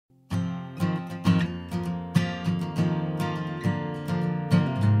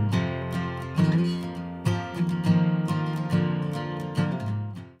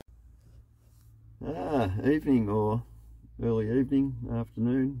evening or early evening,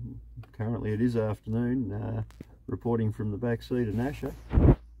 afternoon. Currently it is afternoon, reporting from the back seat of Nasher.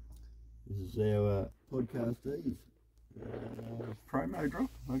 This is our podcast Eve promo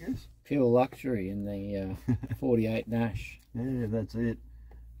drop, I guess. Pure luxury in the 48 Nash. Yeah, that's it.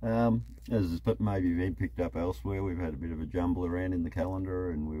 As has maybe been picked up elsewhere, we've had a bit of a jumble around in the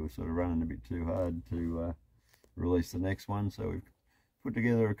calendar and we were sort of running a bit too hard to release the next one, so we've put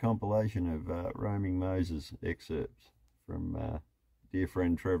together a compilation of Roaming Moses excerpts from dear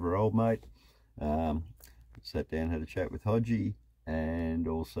friend Trevor Oldmate. Sat down, had a chat with Hodgie, and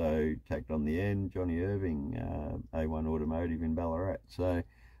also tacked on the end Johnny Irving, A1 Automotive in Ballarat. So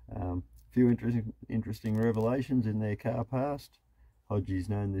a few interesting revelations in their car past. Hodgie's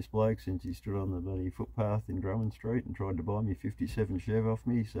known this bloke since he stood on the bloody footpath in Drummond Street and tried to buy me 57 Chev off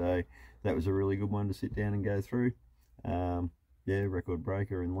me, so that was a really good one to sit down and go through. Yeah, record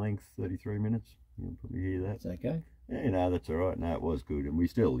breaker in length, 33 minutes. You'll probably hear that. It's okay. Yeah, no, that's all right. No, it was good. And we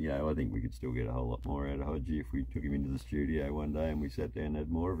still, I think we could still get a whole lot more out of Hodgie if we took him into the studio one day and we sat down and had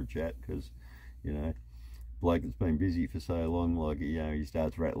more of a chat, because, bloke that's been busy for so long, like, he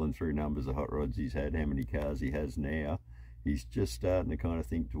starts rattling through numbers of hot rods he's had, how many cars he has now. He's just starting to kind of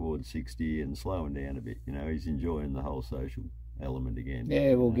think towards 60 and slowing down a bit. He's enjoying the whole social element again.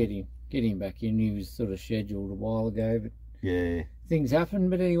 Yeah, we'll get him back in. He was sort of scheduled a while ago, but yeah, things happen.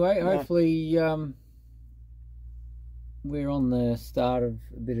 But anyway, hopefully we're on the start of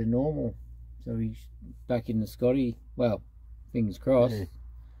a bit of normal. So he's back in the Scotty. Well, fingers crossed. Yeah.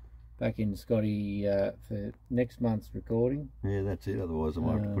 Back in Scotty for next month's recording. Yeah, that's it. Otherwise, I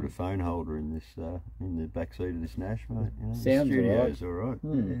might have to put a phone holder in this in the back seat of this Nash, mate. Sounds the studio's all right.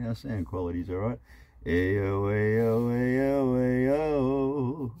 Yeah, our sound quality's all right. Ayo, ayo, ayo,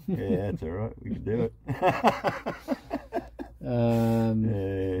 ayo. Yeah, that's all right. We can do it.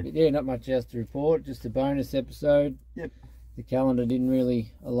 Yeah, not much else to report. Just a bonus episode. Yep. The calendar didn't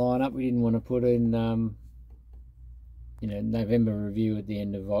really align up. We didn't want to put in November review at the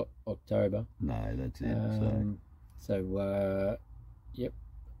end of October. No, that's it. Yep.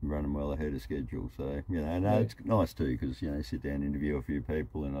 Running well ahead of schedule, so it's nice too, because sit down, interview a few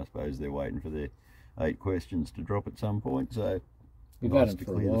people, and I suppose they're waiting for their 8 questions to drop at some point. So we've nice had to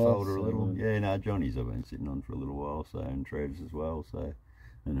them clear for the while, folder a little. Johnny's I've been sitting on for a little while, so, and Trev's as well. So,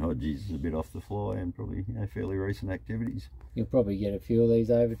 and Hodgie's is a bit off the fly and probably fairly recent activities. You'll probably get a few of these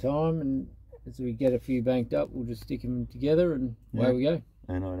over time, and as we get a few banked up, we'll just stick them together and away we go.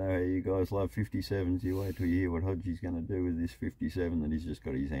 And I know how you guys love 57s. You wait till you hear what Hodgie's going to do with this 57 that he's just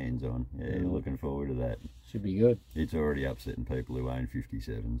got his hands on. Yeah, looking forward to that. Should be good. It's already upsetting people who own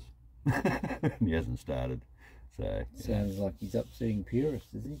 57s. He hasn't started. So sounds like he's upsetting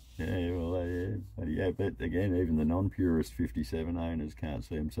purists, is he? Yeah, well, but again, even the non-purist 57 owners can't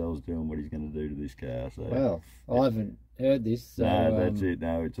see themselves doing what he's going to do to this car. So well, I haven't heard this. So, no, that's it.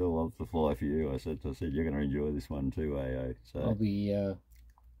 No, it's all off the fly for you. I said you're going to enjoy this one too, AO. So I'll be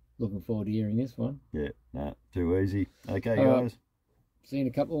looking forward to hearing this one. Yeah, no, too easy. Okay, guys. See you in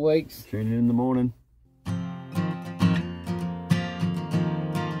a couple of weeks. Tune in the morning.